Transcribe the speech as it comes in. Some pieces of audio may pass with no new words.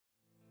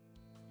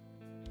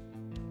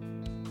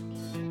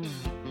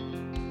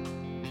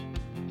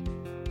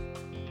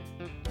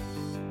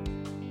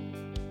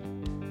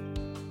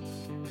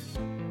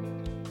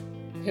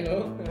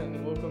Hello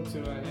and welcome to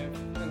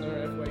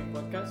another FY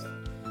podcast.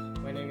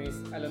 My name is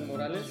Alan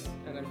Morales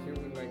and I'm here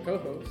with my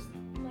co-host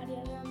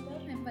Maria Leandro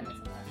and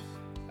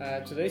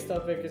Vanessa. Today's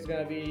topic is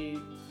going to be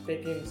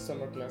taking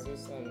summer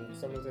classes and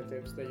some of the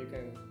tips that you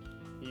can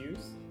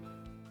use.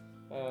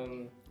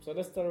 So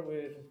let's start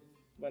with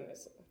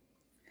Vanessa.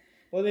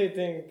 What do you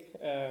think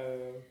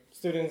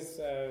students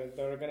that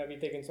are going to be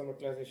taking summer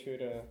classes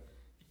should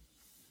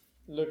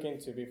look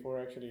into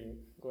before actually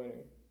going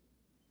in?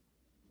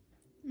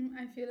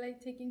 I feel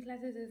like taking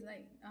classes is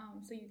like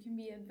so you can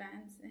be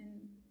advanced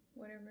in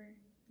whatever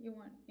you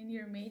want in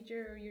your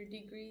major or your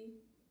degree.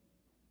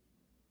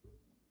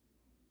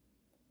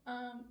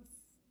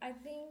 I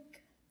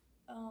think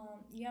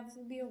you have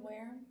to be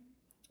aware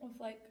of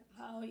like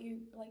how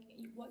you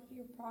what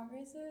your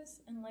progress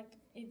is, and like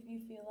if you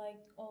feel like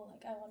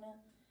I want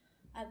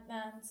to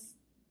advance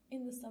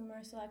in the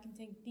summer so I can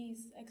take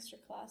these extra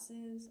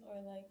classes,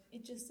 or like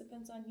it just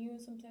depends on you.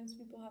 Sometimes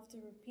people have to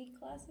repeat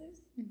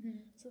classes,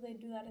 so they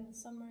do that in the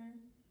summer.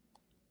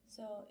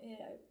 So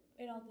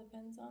it all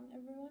depends on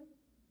everyone.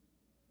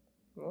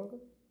 Okay,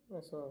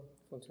 eso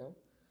funciona.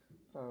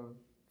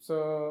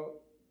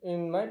 So,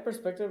 in my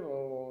perspective,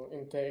 or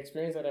in the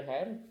experience that I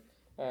had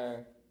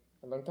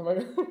a long time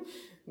ago,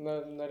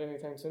 not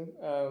anytime soon,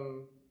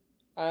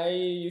 I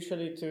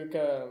usually took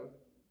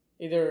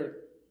either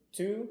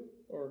 2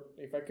 or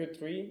if I could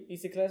 3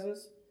 easy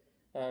classes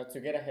to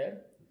get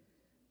ahead.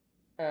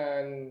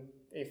 And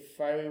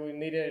if I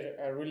needed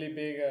a really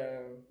big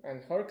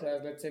and hard class,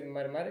 let's say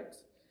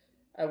mathematics,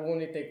 I would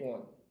only take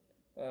 1.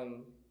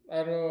 I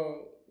don't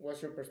know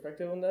what's your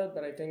perspective on that,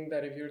 but I think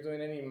that if you're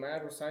doing any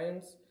math or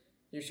science,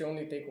 you should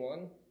only take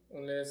 1,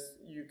 unless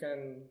you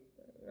can,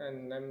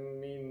 and I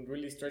mean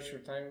really stretch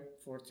your time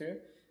for 2,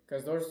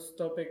 because those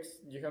topics,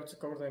 you have to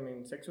cover them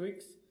in 6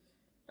 weeks,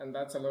 and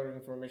that's a lot of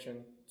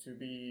information to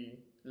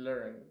be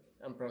learned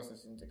and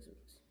processed in 6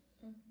 weeks.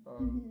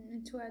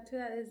 And to add to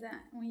that is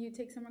that when you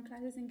take summer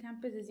classes in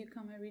campus, is you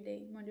come every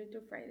day, Monday to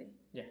Friday.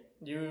 Yeah,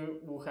 you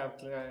will have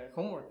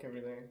homework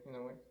every day in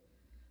a way.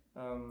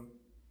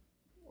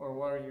 Or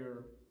what are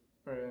your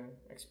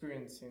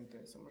experience in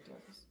the summer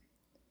classes?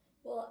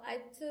 Well, I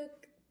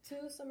took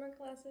 2 summer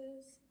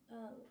classes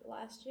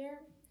last year.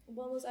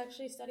 One was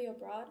actually study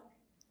abroad,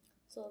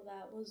 so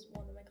that was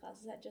one of my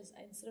classes.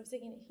 Instead of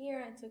taking it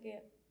here, I took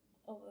it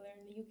over there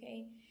in the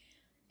UK.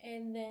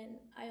 And then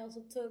I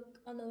also took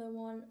another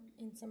one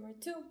in summer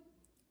too,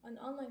 an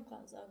online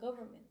class,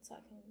 government, so I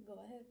can go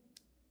ahead.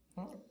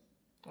 Oh.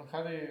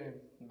 How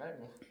did that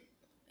go?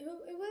 It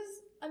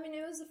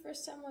was the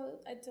first time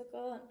I took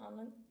an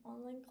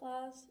online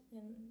class,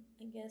 and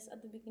I guess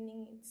at the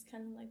beginning it's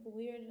kind of like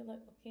weird. You're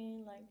like,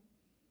 okay, like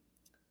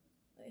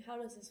how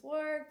does this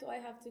work? Do I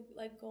have to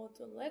like go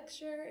to a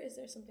lecture? Is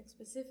there something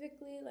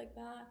specifically like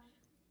that?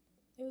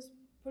 It was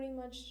pretty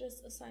much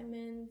just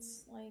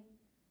assignments,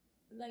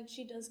 like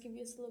she does give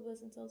you a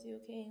syllabus and tells you,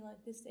 okay,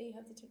 like this day you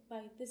have to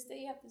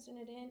turn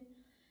it in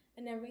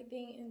and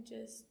everything, and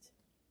just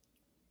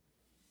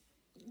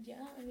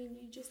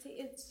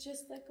it's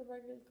just like a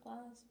regular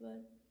class,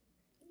 but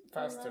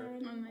faster.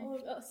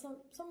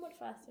 Somewhat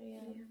faster,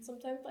 yeah.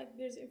 Sometimes like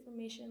there's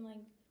information,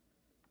 like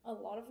a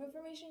lot of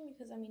information,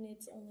 because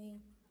it's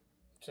only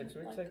 6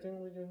 weeks, I think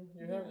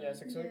you have? Yeah,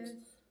 6 weeks.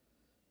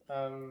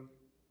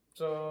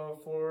 So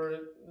for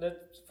the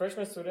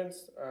freshman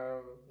students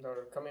that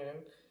are coming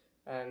in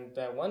and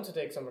want to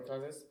take summer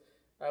classes,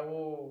 I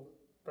will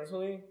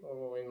personally,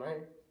 or in my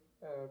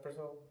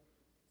personal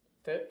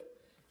tip,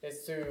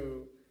 is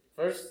to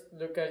first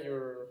look at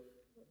your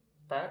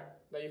path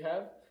that you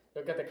have,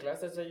 look at the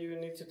classes that you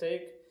need to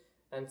take,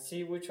 and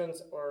see which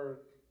ones are,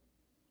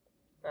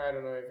 I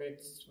don't know if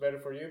it's better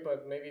for you,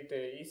 but maybe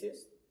the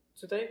easiest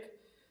to take,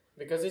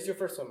 because it's your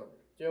first summer.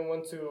 You don't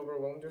want to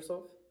overwhelm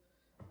yourself,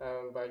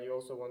 but you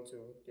also want to,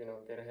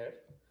 get ahead.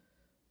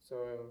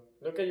 So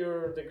look at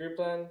your degree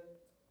plan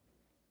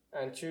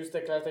and choose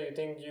the class that you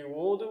think you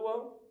will do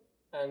well,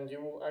 and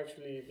you will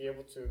actually be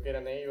able to get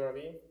an A or a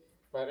B,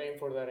 but aim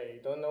for that A.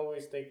 Don't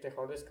always take the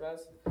hardest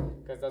class,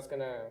 because that's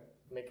going to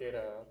make it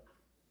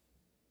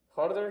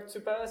harder to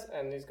pass,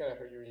 and it's going to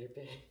hurt your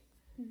GPA.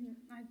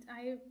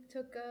 I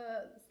took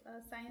a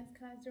science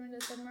class during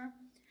the summer.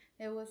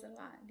 It was a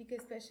lot, because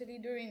especially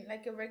during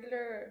like a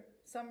regular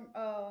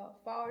fall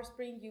or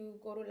spring, you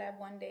go to lab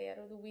 1 day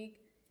out of the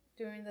week.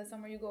 During the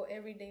summer, you go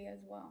every day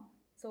as well.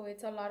 So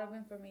it's a lot of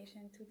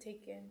information to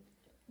take in.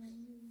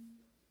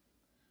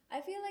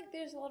 I feel like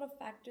there's a lot of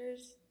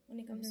factors when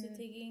it comes to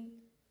taking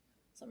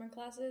summer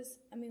classes.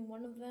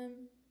 One of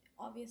them,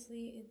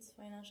 obviously, it's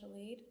financial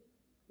aid.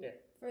 Yeah.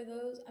 For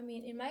those,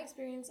 in my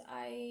experience,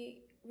 I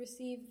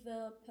received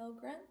the Pell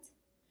Grant.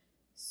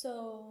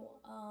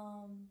 So,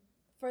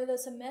 for the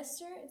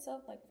semester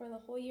itself, like for the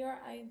whole year,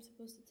 I am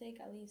supposed to take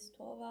at least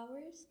 12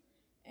 hours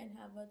and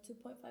have a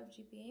 2.5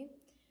 GPA.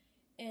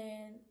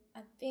 And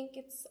I think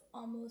it's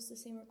almost the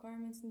same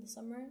requirements in the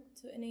summer.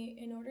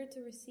 In order to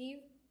receive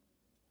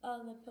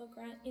the Pell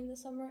Grant in the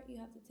summer, you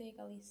have to take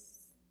at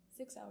least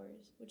 6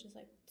 hours, which is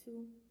like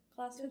 2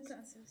 classes. 2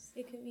 classes.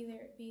 It could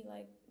either be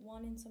like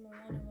one in summer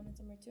 1 and one in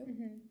summer 2.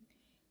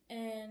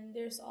 And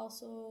there's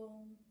also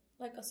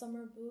like a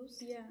summer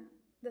boost. Yeah,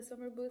 the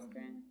summer boost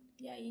grant.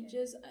 Yeah,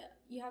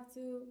 you have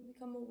to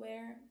become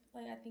aware.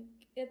 Like I think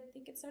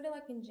it started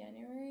like in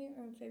January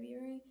or in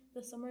February,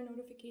 the summer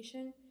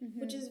notification,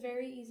 which is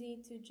very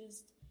easy to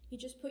you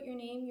just put your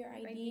name, your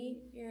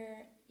ID,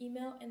 your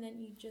email, and then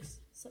you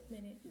just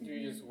submit it.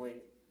 You just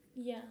wait.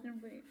 Yeah.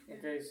 Wait, yeah.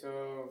 Okay,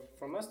 so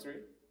from us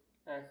three,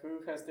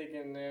 who has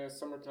taken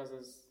summer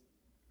classes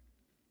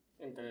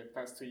in the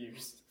past 2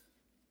 years?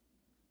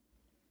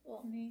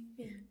 Well, Me.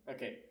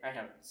 Okay, I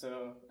have.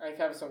 So I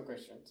have some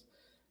questions.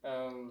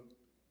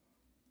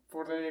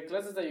 For the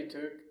classes that you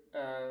took,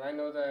 I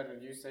know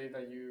that you say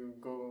that you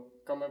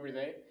come every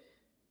day.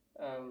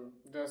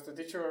 Does the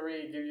teacher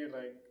already give you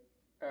like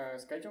a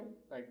schedule?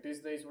 Like these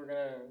days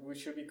we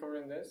should be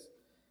covering this,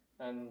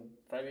 and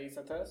Friday is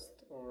a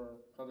test, or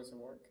how does it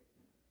work?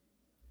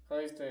 How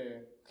is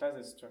the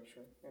classes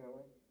structure in a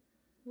way?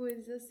 Well,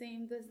 it's the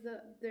same.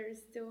 There's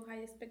still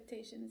high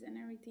expectations and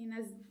everything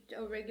as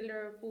a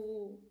regular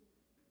full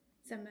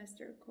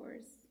semester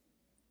course.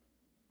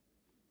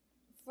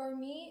 For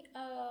me,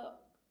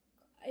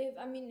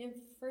 if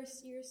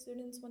first year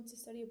students want to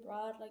study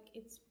abroad, like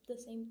it's the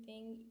same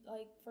thing.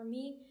 Like for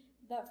me,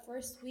 that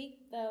first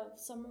week, the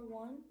summer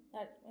 1,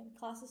 that when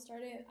classes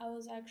started,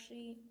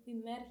 we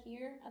met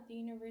here at the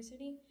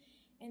university,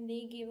 and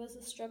they gave us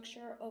a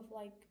structure of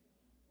like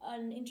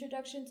an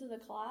introduction to the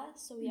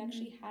class. So we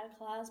actually had a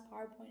class,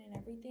 PowerPoint and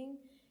everything.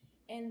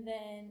 And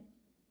then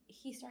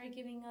he started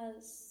giving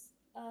us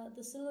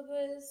the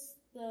syllabus,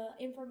 the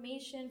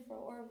information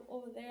for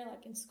over there,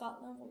 like in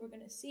Scotland, what we're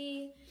going to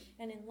see,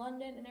 and in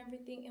London and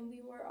everything. And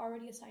we were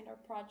already assigned our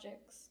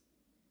projects.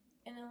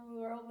 And then when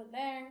we were over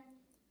there,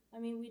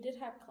 we did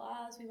have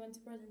class, we went to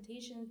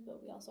presentations, but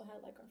we also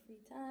had like our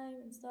free time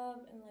and stuff.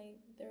 And like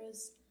there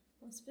was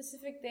a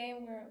specific day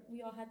where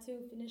we all had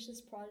to finish this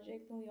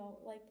project, and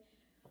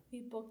we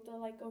booked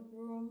a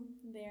room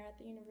there at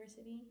the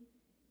university,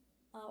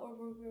 or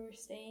where we were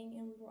staying,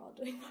 and we were all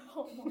doing our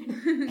homework.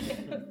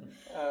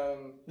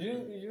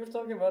 You're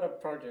talking about a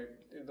project.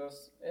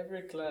 Does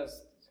every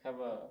class have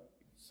a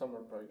summer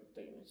project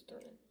they need to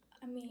turn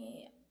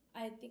in?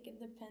 I think it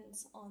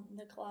depends on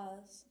the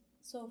class.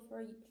 So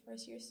for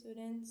first year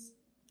students,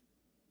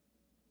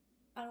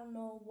 I don't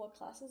know what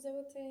classes they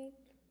would take.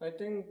 I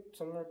think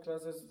summer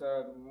classes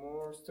that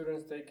more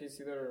students take is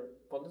either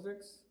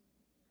politics,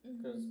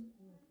 because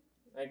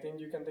I think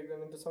you can take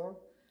them in the summer.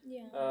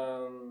 Yeah.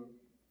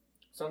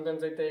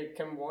 Sometimes they take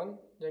Chem 1,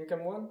 Gen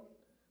Chem 1,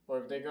 or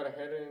if they got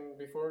ahead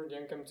before,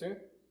 Gen Chem 2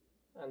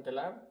 and the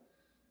lab,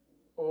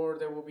 or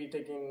they will be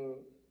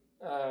taking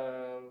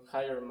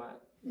higher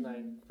math,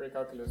 like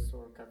pre-calculus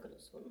or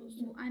calculus. One of those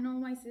two. I know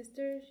my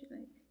sister,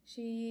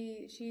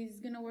 she's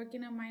gonna work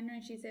in a minor,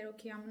 and she said,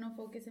 okay, I'm gonna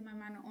focus in my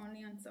minor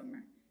only on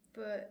summer.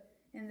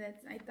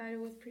 I thought it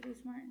was pretty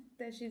smart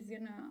that she's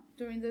gonna,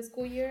 during the whole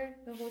school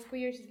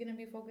year, she's gonna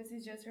be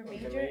focusing just her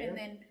major, and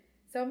then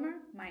summer,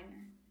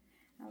 minor.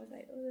 I was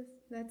like, oh,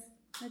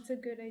 that's a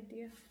good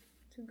idea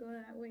to go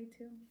that way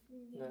too.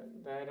 Yeah.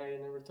 That I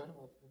never thought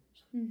about.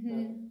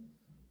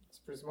 It's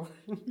pretty smart.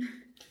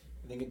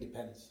 I think it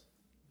depends.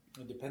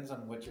 It depends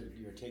on what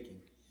you're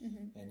taking,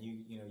 and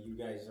you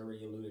guys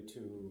already alluded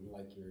to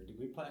like your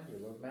degree plan, your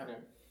roadmap. Yeah.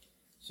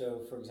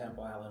 So, for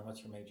example, Alan,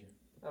 what's your major?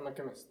 I'm a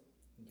chemist.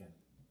 Okay.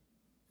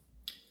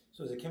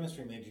 So, as a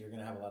chemistry major, you're going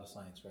to have a lot of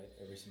science, right,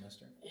 every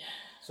semester? Yeah.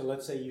 So,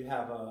 let's say you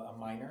have a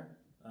minor,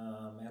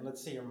 and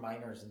let's say your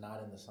minor is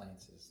not in the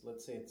sciences.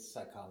 Let's say it's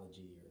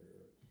psychology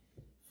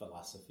or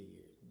philosophy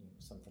or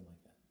something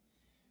like that,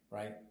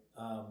 right?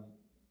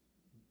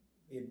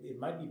 It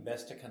might be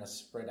best to kind of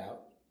spread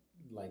out.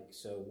 Like,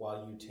 so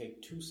while you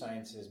take 2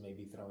 sciences,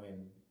 maybe throw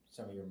in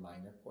some of your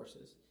minor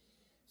courses.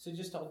 So it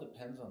just all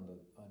depends on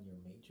your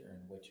major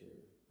and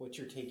what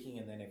you're taking,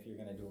 and then if you're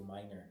going to do a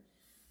minor.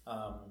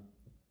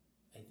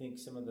 I think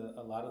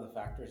a lot of the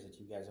factors that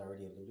you guys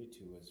already alluded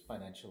to is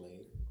financial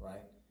aid,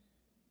 right?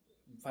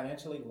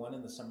 Financial aid, one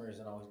in the summer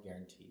isn't always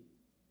guaranteed.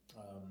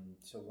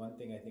 So one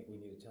thing I think we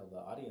need to tell the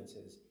audience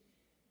is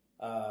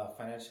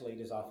financial aid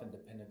is often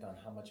dependent on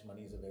how much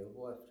money is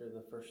available after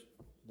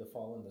the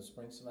fall and the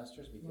spring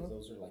semesters,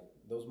 because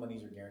those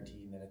monies are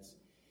guaranteed, and then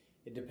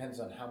it depends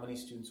on how many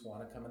students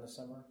want to come in the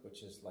summer,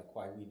 which is like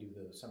why we do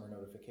the summer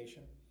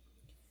notification.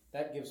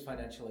 That gives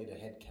financial aid a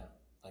head count,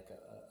 like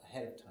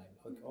ahead of time.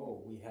 Like,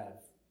 oh, we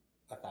have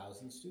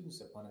 1,000 students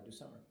that want to do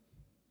summer.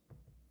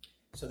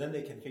 So then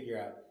they can figure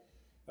out,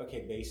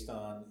 okay, based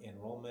on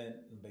enrollment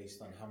and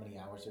based on how many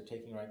hours they're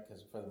taking, right?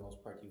 Because for the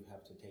most part, you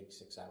have to take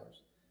 6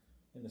 hours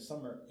in the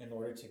summer in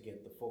order to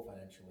get the full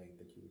financial aid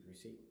that you would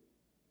receive.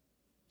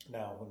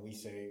 Now, when we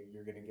say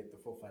you're going to get the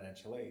full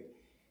financial aid,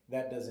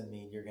 that doesn't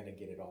mean you're going to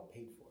get it all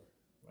paid for,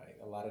 right?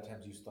 A lot of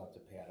times you still have to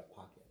pay out of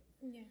pocket.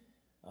 Yeah.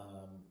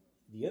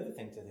 The other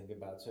thing to think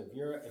about, so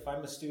if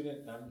I'm a student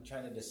and I'm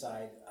trying to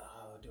decide,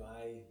 do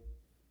I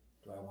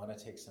want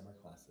to take summer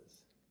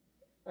classes?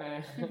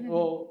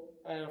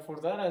 For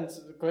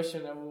that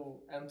question, I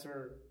will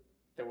answer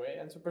the way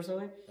I answer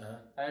personally, Uh-huh.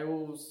 I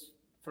will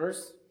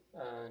first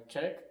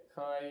check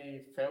how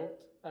I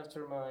felt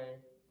after my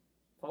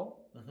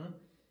fall Mm-hmm.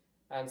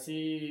 and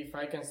see if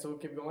I can still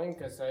keep going,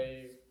 because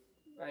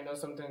I know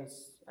sometimes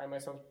I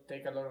myself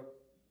take a lot of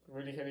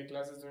really heavy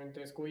classes during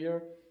the school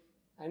year.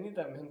 I need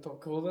a mental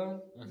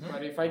cooldown. Mhm.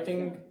 But if I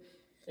think,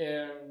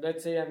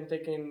 let's say I'm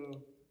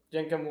taking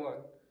Gen Chem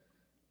 1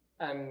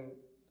 and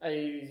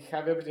I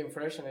have everything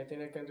fresh and I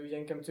think I can do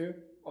Gen Chem 2,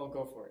 I'll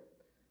go for it.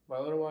 But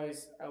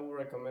otherwise, I would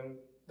recommend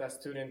that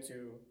student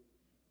to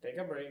take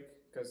a break,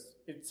 because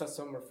it's a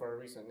summer for a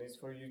reason. It's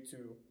for you to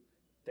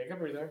take a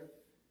breather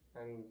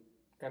and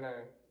kind of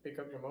pick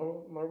up your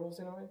marbles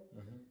in a way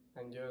Mm-hmm.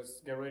 and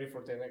just get ready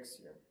for the next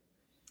year.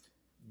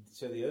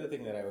 So the other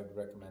thing that I would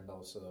recommend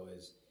also though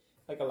is,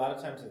 like, a lot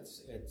of times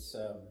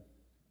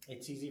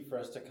it's easy for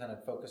us to kind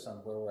of focus on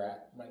where we're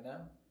at right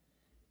now.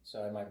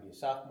 So I might be a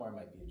sophomore, I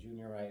might be a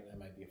junior, right? I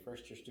might be a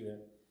first year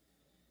student,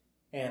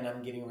 and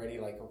I'm getting ready.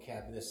 Like, okay, I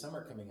have this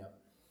summer coming up,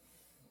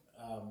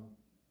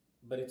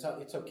 but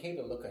it's okay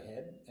to look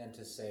ahead and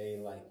to say,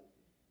 like,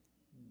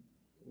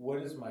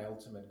 what is my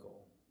ultimate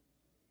goal?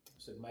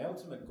 So my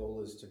ultimate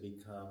goal is to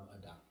become a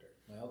doctor.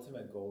 My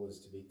ultimate goal is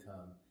to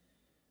become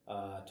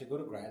to go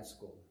to grad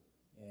school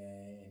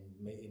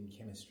in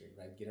chemistry,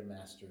 right? Get a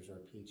master's or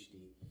a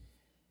PhD.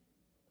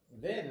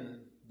 Then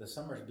the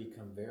summers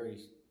become very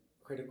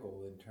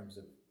critical in terms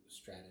of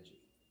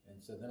strategy.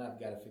 And so then I've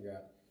got to figure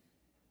out,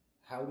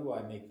 how do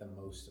I make the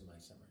most of my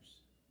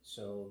summers?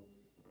 So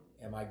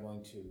am I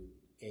going to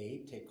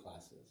A, take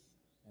classes?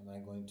 Am I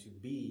going to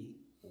B,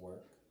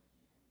 work?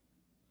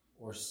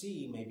 Or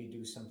C, maybe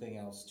do something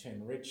else to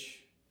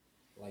enrich,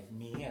 like,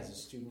 me as a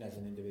student, as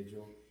an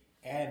individual,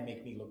 and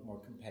make me look more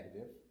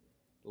competitive,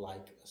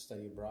 like a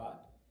study abroad,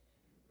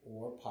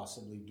 or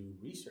possibly do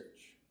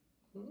research.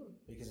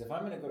 Because if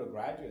I'm going to go to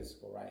graduate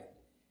school, right,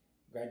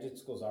 graduate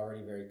school is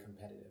already very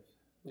competitive.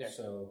 Yeah.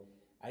 So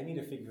I need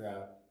to figure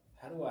out,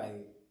 how do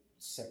I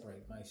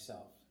separate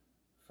myself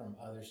from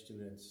other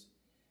students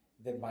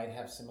that might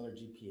have similar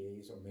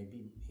GPAs, or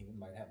maybe even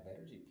might have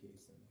better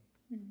GPAs than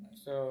me.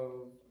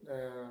 So,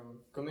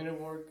 community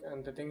work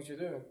and the things you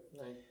do,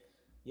 like,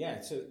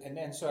 Yeah,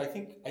 so I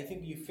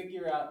think you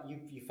figure out,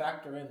 you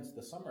factor in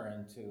the summer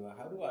into,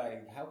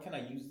 how can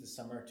I use the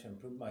summer to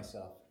improve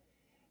myself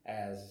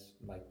as,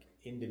 like,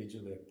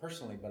 individually,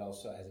 personally, but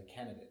also as a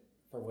candidate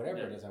for whatever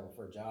it is,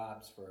 for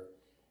jobs,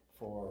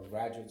 for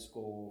graduate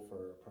school,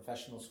 for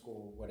professional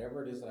school,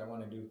 whatever it is that I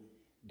want to do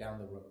down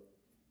the road.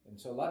 And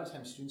so a lot of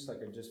times students,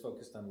 like, are just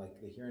focused on, like,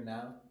 the here and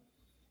now,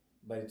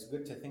 but it's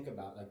good to think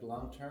about, like,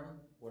 long term,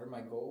 what are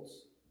my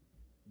goals?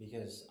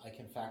 Because I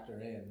can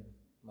factor in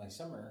my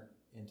summer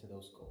into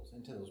those goals,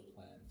 into those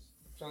plans.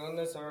 so not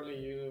necessarily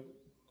you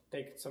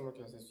take summer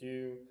classes,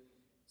 you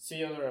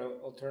see other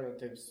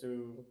alternatives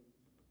to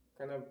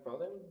kind of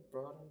broaden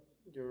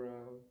your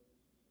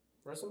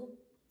resume.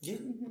 Yeah,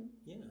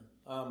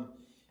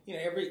 yeah.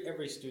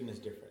 Every student is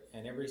different,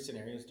 and every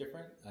scenario is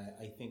different.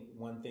 I think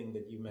one thing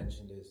that you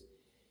mentioned is,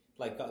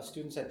 like,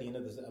 students at the end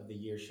of the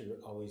year should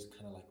always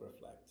kind of, like,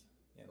 reflect.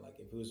 And, like,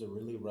 if it was a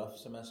really rough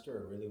semester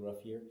or a really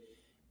rough year,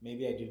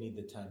 maybe I do need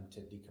the time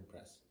to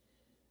decompress.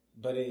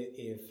 But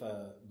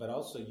but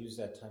also use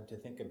that time to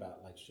think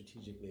about, like,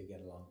 strategically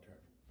again, long term.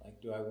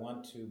 Like, do I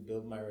want to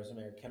build my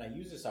resume, or can I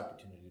use this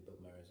opportunity to build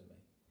my resume?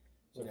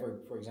 So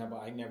for example,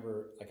 I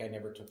never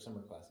took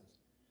summer classes,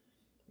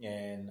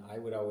 and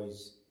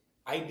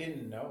I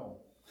didn't know.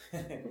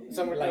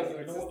 Summer like, classes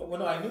existed. well,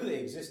 no, I knew they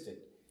existed.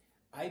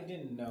 I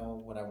didn't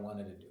know what I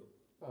wanted to do.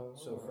 Oh.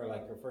 So for,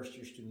 like, your first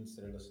year students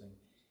that are listening,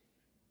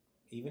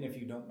 even if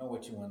you don't know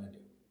what you want to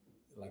do,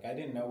 like, I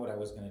didn't know what I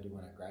was going to do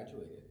when I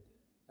graduated.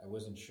 I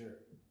wasn't sure.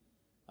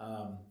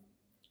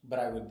 But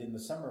I would, in the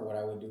summer, what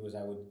I would do is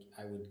I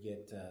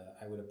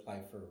would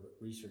apply for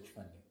research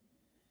funding.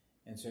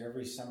 And so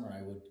every summer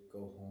I would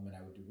go home and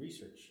I would do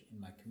research in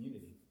my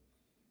community,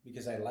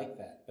 because I liked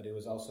that. But it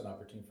was also an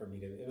opportunity for me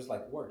it was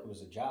like work. It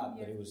was a job,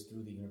 but it was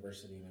through the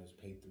university, and it was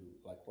paid through,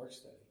 like, work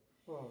study.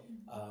 Oh.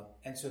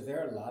 And so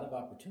there are a lot of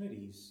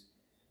opportunities,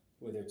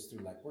 whether it's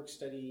through, like, work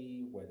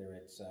study, whether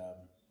it's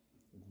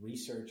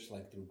research,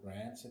 like, through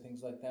grants and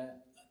things like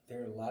that.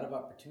 There are a lot of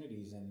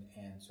opportunities, and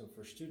so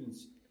for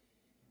students,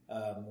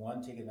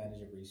 one, take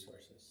advantage of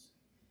resources.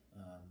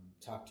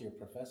 Talk to your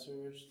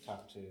professors,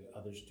 talk to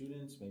other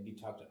students, maybe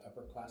talk to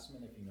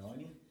upperclassmen if you know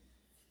any,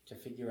 to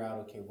figure out,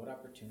 okay, what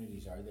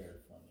opportunities are there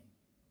for me?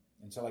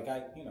 And so, like,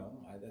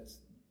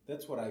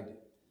 that's what I did.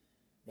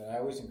 But I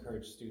always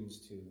encourage students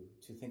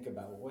to think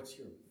about, well, what's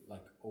your,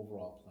 like,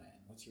 overall plan?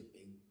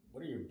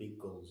 What are your big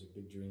goals, your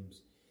big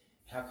dreams?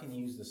 How can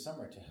you use the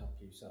summer to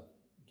help yourself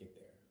get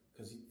there?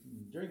 Because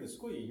during the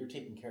school year, you're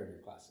taking care of your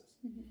classes.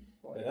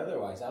 But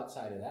otherwise,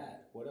 outside of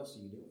that, what else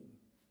are you doing?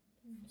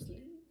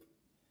 Sleep.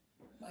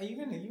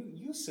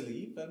 You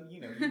sleep, and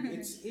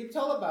it's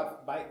all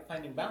about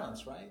finding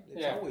balance, right?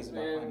 It's always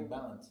about finding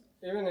balance.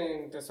 Even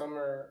in the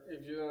summer,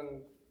 if you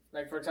don't,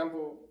 like, for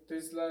example,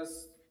 this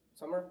last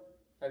summer,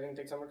 I didn't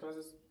take summer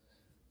classes,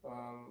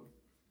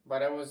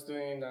 but I was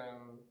doing,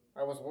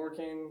 I was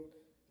working,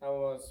 I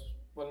was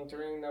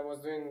volunteering, I was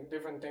doing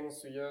different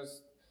things to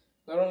just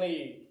not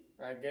only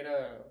get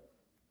a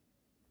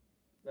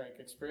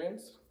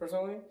experience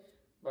personally,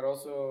 but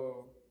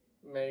also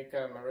make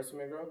my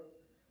resume grow.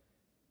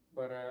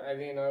 But I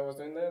didn't know I was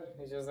doing that.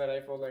 It's just that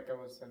I felt like I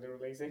was a little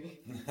lazy.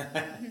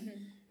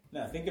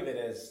 No, think of it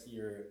as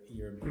you're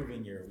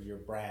improving your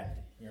brand.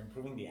 You're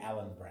improving the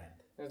Allen brand.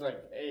 It's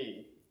like,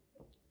 hey,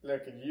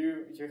 look, if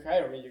you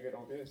hire me, you get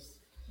all this.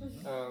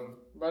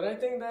 But I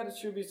think that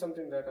should be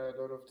something that a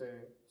lot of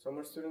the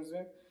summer students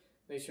do.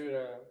 They should,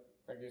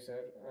 like you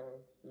said,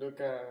 look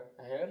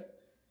ahead.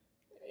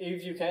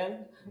 If you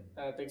can,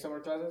 take summer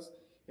classes.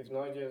 If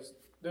not, just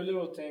do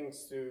little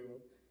things to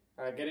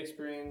get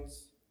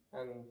experience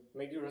and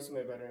make your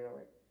resume better in a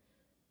way.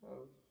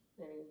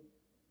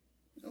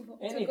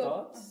 Any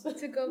thoughts?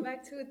 To go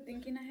back to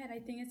thinking ahead, I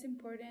think it's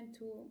important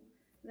to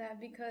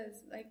that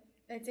because, like,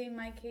 let's say in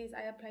my case,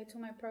 I applied to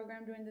my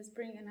program during the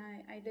spring and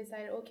I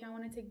decided, okay, I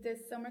want to take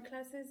this summer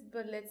classes,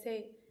 but let's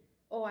say,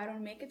 oh, I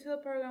don't make it to the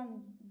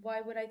program.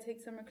 Why would I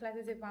take summer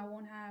classes if I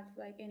won't have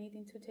like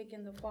anything to take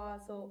in the fall?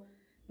 So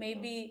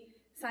maybe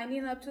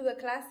signing up to the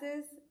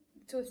classes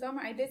to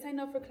summer. I did sign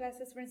up for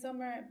classes for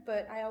summer,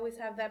 but I always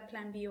have that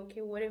plan B.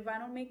 Okay, what if I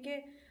don't make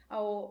it? I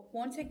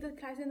won't take the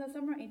class in the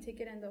summer and take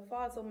it in the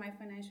fall, so my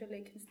financial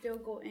aid can still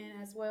go in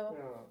as well.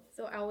 Yeah.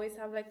 So I always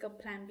have like a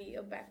plan B,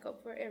 a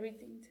backup for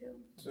everything too.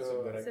 That's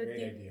a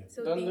great idea.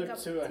 So Don't think look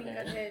too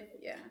ahead.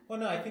 Yeah. Well,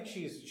 no, I think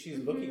she's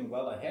looking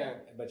well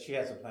ahead, but she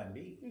has a plan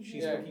B.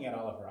 She's looking at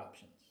all of her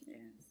options.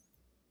 Yes.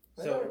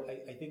 So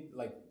I think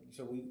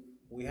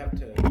we have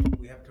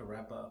to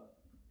wrap up.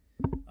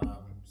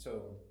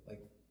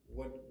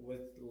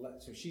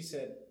 So she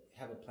said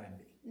have a plan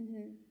B.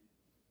 Mm-hmm.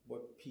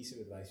 What piece of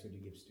advice would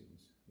you give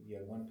students? If you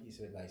had one piece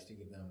of advice to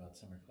give them about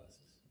summer classes,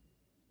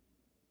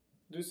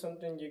 Do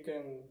something you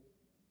can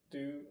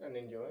do and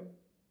enjoy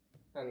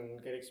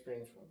and get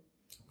experience from.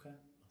 okay,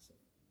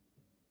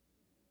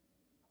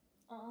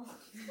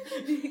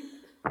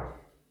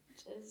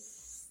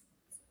 Just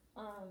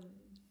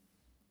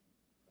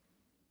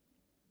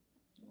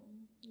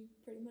you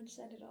pretty much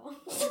said it all.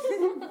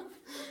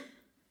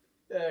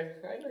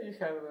 I know you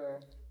have.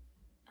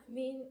 I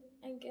mean,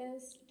 I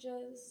guess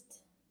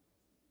just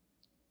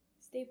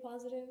stay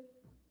positive.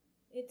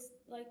 It's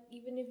like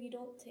even if you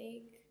don't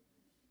take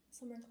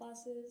summer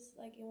classes,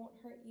 like it won't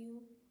hurt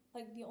you.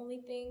 Like the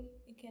only thing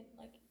you can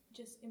like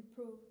just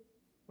improve.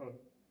 In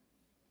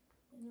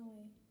a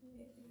way,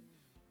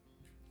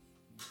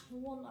 it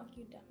won't knock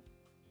you down.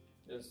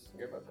 Just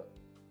get back up.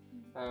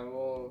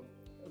 Well,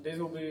 this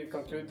will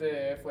conclude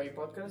the FYE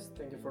podcast.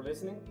 Thank you for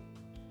listening.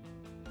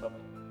 Bye.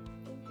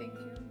 Thank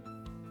you.